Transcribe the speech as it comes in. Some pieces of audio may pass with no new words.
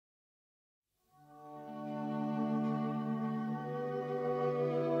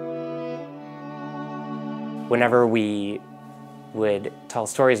Whenever we would tell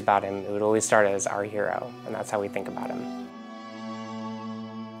stories about him, it would always start as our hero, and that's how we think about him.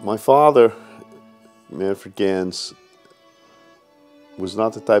 My father, Manfred Gans, was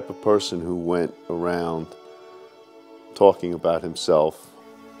not the type of person who went around talking about himself.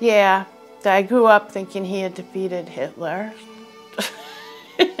 Yeah, I grew up thinking he had defeated Hitler.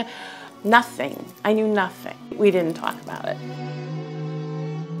 Nothing. I knew nothing. We didn't talk about it.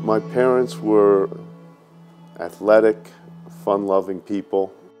 My parents were athletic, fun-loving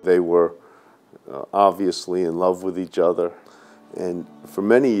people. They were obviously in love with each other. And for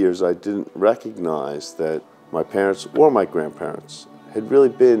many years, I didn't recognize that my parents or my grandparents had really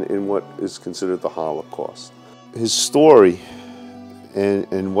been in what is considered the Holocaust. His story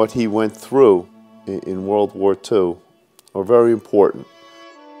and what he went through in World War II are very important.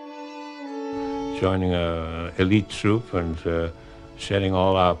 Joining an elite troop and shedding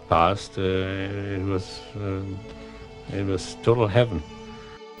all our past, it was total heaven.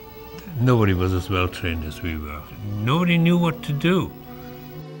 Nobody was as well trained as we were. Nobody knew what to do.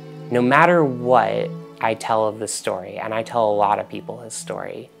 No matter what I tell of this story, and I tell a lot of people his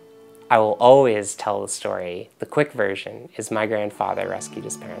story, I will always tell the story. The quick version is my grandfather rescued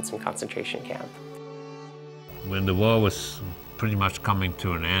his parents from concentration camp. When the war was pretty much coming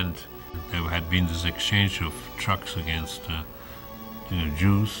to an end, there had been this exchange of trucks against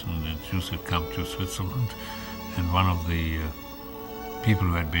Jews, and the Jews had come to Switzerland. And one of the people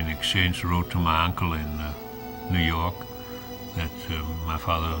who had been exchanged wrote to my uncle in New York that my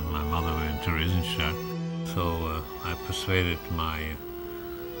father and my mother were in Theresienstadt. So I persuaded my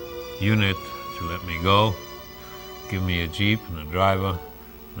unit to let me go, give me a Jeep and a driver,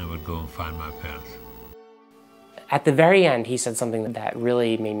 and I would go and find my parents. At the very end, he said something that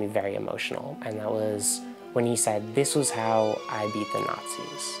really made me very emotional, and that was when he said, "This was how I beat the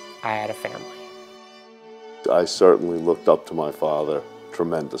Nazis. I had a family." I certainly looked up to my father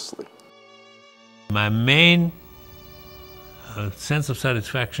tremendously. My main sense of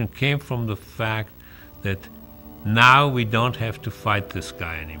satisfaction came from the fact that now we don't have to fight this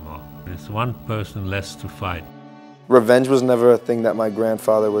guy anymore. There's one person less to fight. Revenge was never a thing that my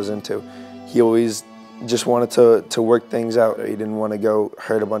grandfather was into. He always just wanted to work things out. He didn't want to go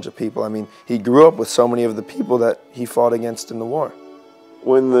hurt a bunch of people. I mean, he grew up with so many of the people that he fought against in the war.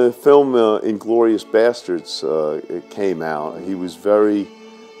 When the film Inglourious Bastards came out, he was very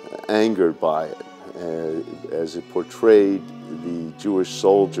angered by it, as it portrayed the Jewish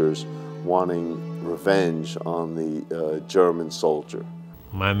soldiers wanting revenge on the German soldier.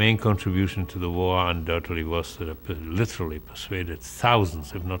 My main contribution to the war undoubtedly was that I literally persuaded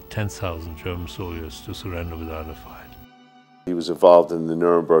thousands, if not 10,000 German soldiers to surrender without a fight. He was involved in the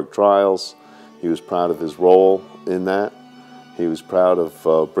Nuremberg trials. He was proud of his role in that. He was proud of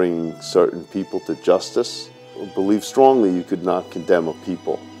bringing certain people to justice. Believed strongly you could not condemn a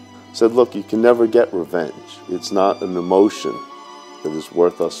people. Said, look, you can never get revenge. It's not an emotion that is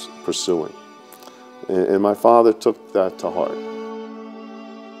worth us pursuing. And my father took that to heart.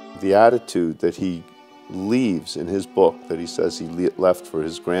 The attitude that he leaves in his book, that he says he left for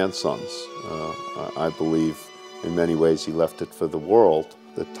his grandsons, I believe in many ways he left it for the world.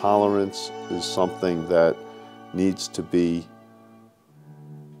 The tolerance is something that needs to be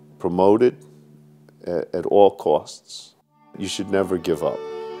promoted at all costs. You should never give up.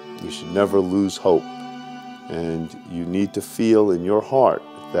 You should never lose hope. And you need to feel in your heart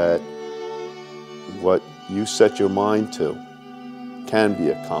that what you set your mind to can be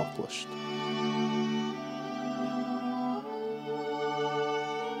accomplished.